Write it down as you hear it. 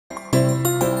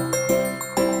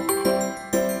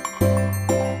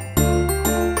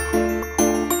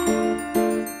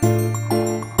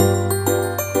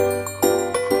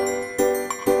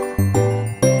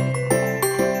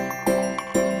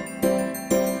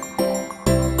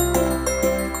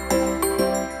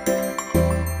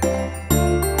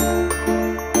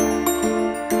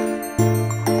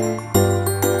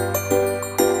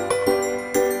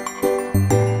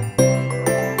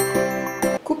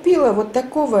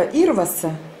простого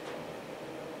ирваса,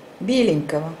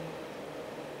 беленького.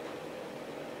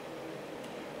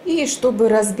 И чтобы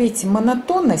разбить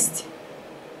монотонность,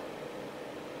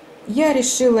 я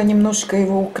решила немножко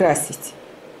его украсить.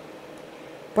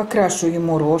 Покрашу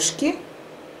ему рожки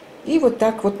и вот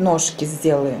так вот ножки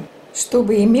сделаю,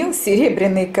 чтобы имел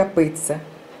серебряные копытца.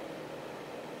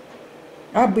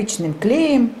 Обычным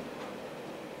клеем.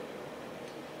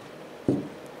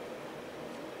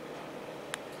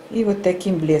 И вот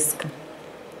таким блеском.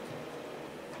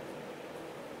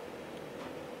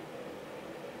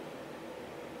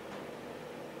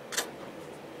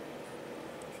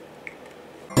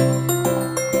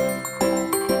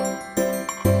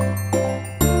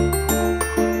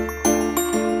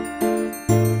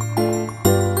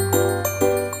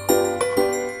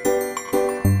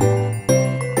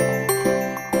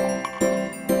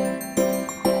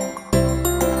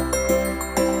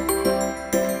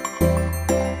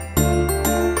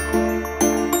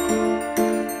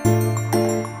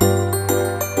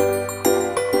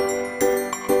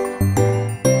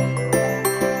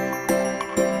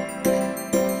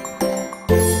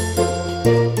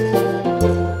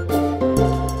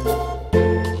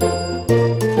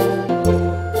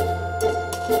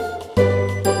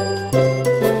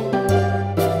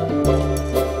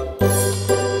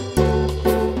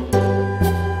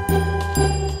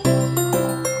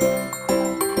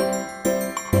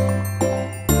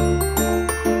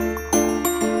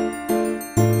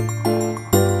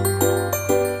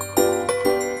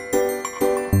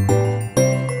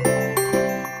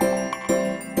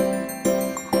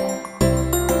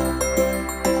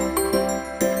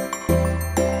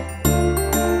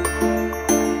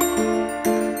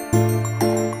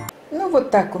 Вот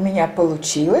так у меня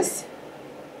получилось.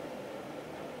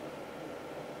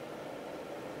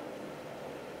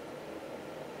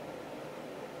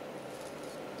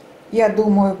 Я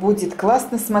думаю, будет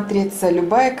классно смотреться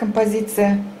любая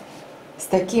композиция с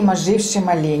таким ожившим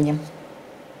оленем,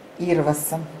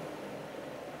 ирвасом.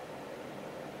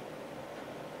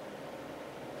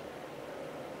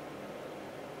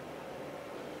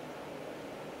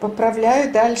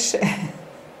 Поправляю дальше.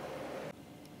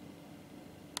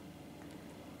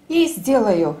 И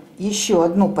сделаю еще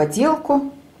одну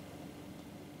поделку.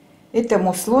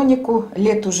 Этому слонику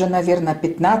лет уже, наверное,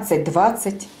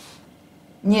 15-20.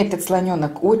 Мне этот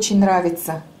слоненок очень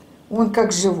нравится. Он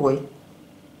как живой.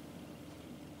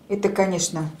 Это,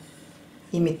 конечно,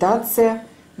 имитация.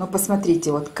 Но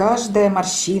посмотрите, вот каждая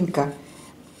морщинка,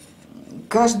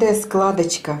 каждая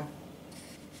складочка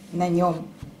на нем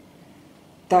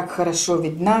так хорошо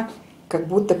видна, как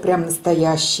будто прям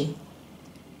настоящий.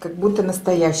 Как будто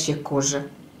настоящая кожа.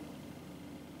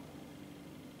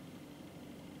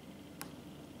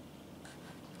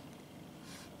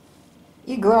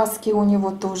 И глазки у него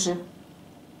тоже,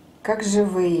 как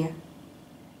живые.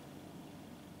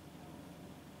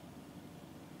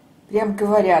 Прям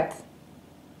говорят,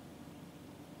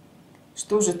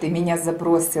 что же ты меня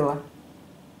забросила?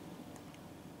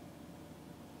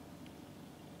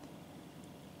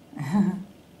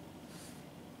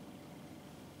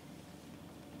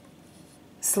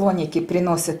 Слоники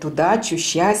приносят удачу,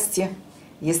 счастье,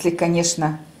 если,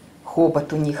 конечно,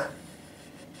 хобот у них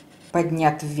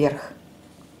поднят вверх.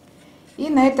 И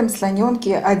на этом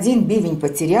слоненке один бивень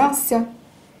потерялся,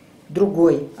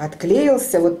 другой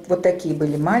отклеился. Вот такие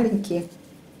были маленькие.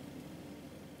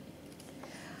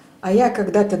 А я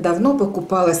когда-то давно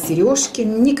покупала сережки,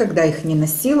 никогда их не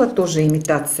носила, тоже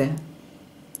имитация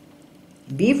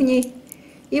бивней.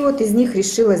 И вот из них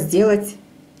решила сделать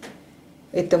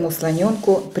этому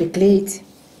слоненку, приклеить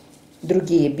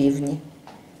другие бивни.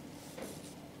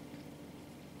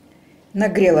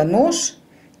 Нагрела нож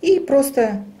и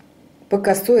просто по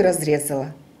косой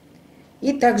разрезала.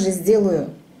 И также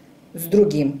сделаю с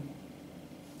другим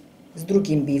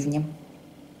бивнем.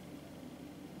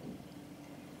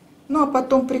 Ну а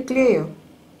потом приклею.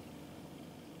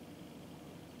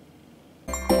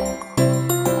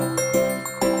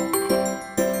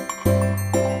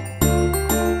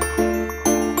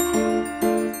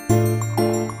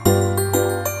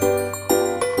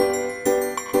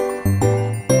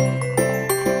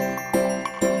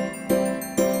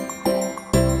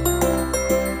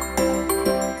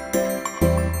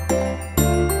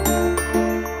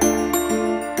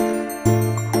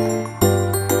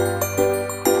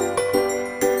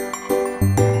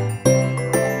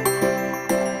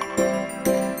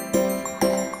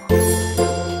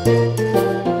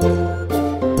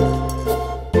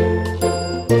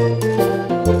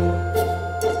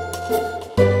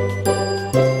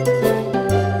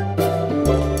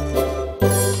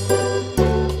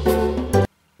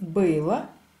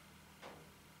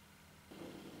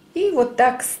 И вот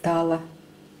так стало.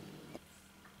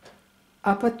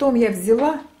 А потом я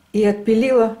взяла и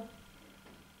отпилила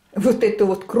вот эту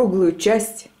вот круглую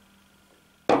часть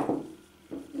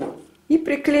и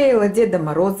приклеила Деда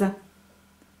Мороза.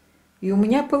 И у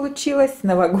меня получилась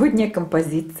новогодняя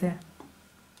композиция.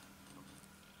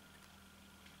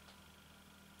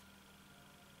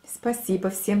 Спасибо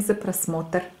всем за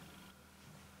просмотр.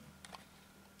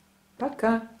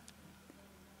 Пока.